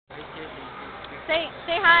Say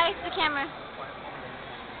hi to the camera.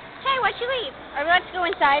 Hey, why'd you leave? Are we allowed to go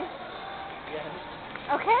inside? Yes.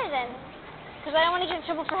 Okay then. Because I don't want to get in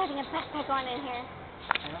trouble for having a backpack on in here.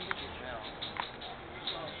 I don't think you shall.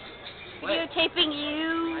 Videotaping Why are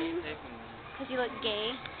you. you taping me? Because you look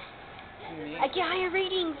gay. Me? I get higher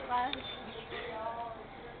ratings, Buzz.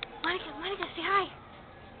 Monica, say hi.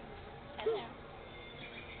 Hello.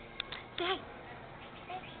 Say hi.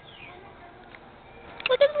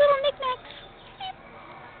 Look at the little knickknacks.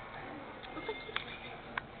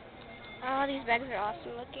 Oh, these bags are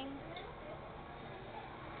awesome looking.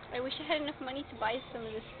 I wish I had enough money to buy some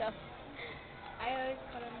of this stuff. I always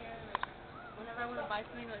put them here, like, whenever I want to buy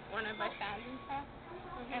something, like, when I buy fans and stuff,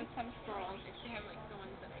 and some straws, if they have, like, the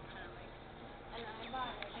ones that I kind of like. And then I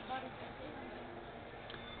bought a jacket.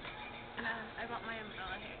 And I bought my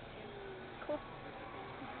umbrella here, too. Cool.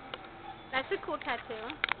 That's a cool tattoo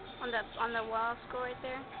on the wall scroll right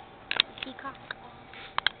there. Peacock.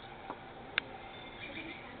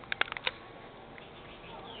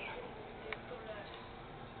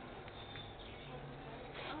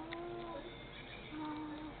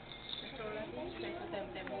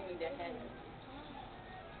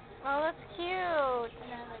 Oh, that's cute.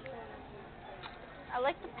 I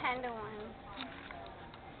like the panda one.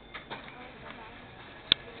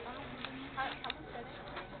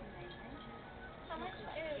 How much is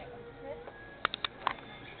this?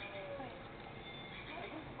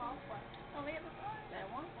 Oh, we have a bar. That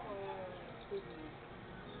one?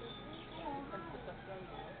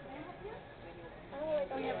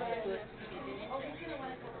 Oh, yeah, but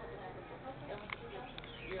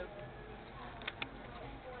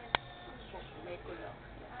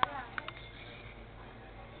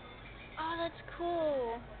Oh, that's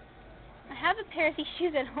cool. I have a pair of these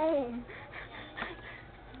shoes at home.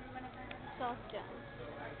 Soft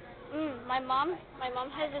done. My mom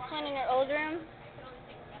has this one in her old room.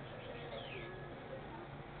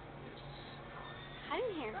 Hide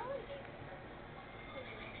in here.